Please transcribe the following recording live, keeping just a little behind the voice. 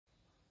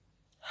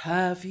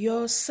Have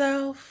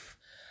yourself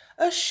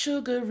a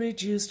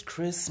sugar-reduced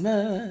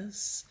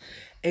Christmas,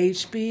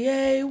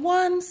 HbA1c.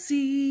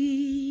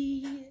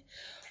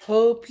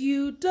 Hope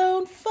you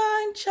don't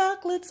find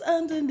chocolates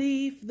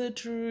underneath the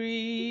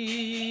tree.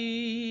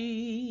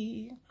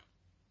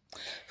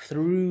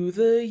 Through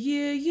the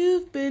year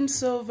you've been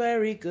so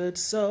very good,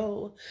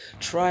 so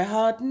try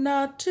hard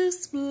not to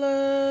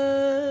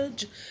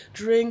splurge.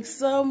 Drink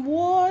some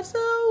water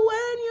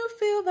when you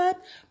feel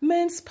that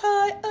mince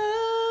pie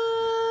urge.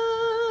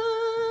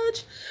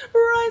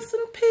 Rice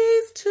and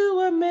peas to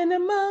a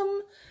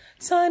minimum,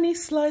 tiny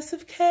slice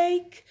of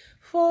cake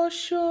for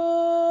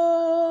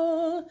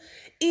sure.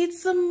 Eat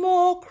some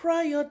more,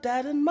 cry your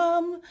dad and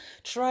mum.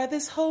 Try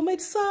this homemade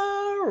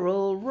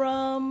sorrel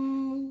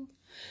rum.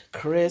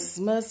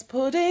 Christmas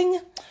pudding,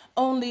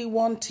 only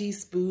 1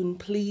 teaspoon,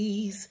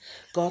 please.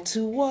 Got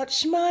to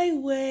watch my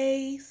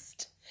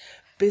waist.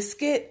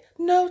 Biscuit,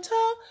 no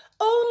toe,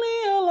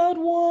 only allowed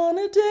 1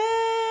 a day.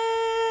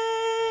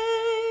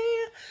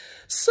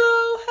 So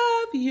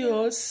have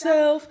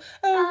yourself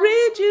a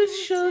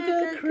reduced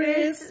sugar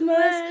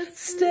Christmas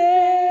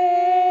stay.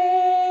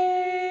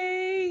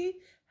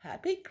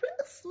 Happy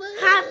Christmas.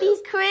 Happy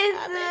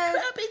Christmas.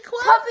 Happy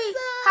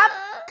Kwanzaa.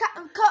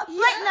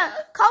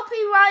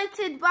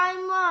 Copyrighted by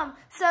Mom.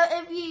 So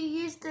if you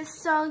use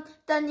this song,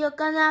 then you're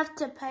gonna have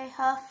to pay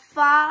her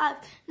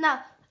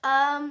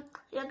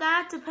you're gonna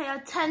have to pay her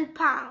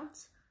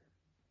 £10.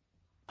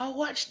 Oh,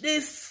 watch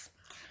this.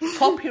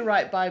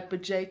 Copyright by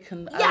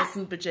Bajaican, Yeah,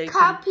 Alison Bajaican.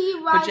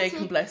 Copyrighted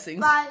Bajaican blessings.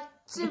 by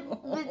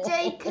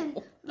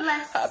Bajaican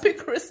blessings. Happy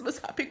Christmas,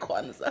 happy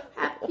Kwanzaa.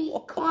 Happy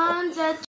Kwanzaa.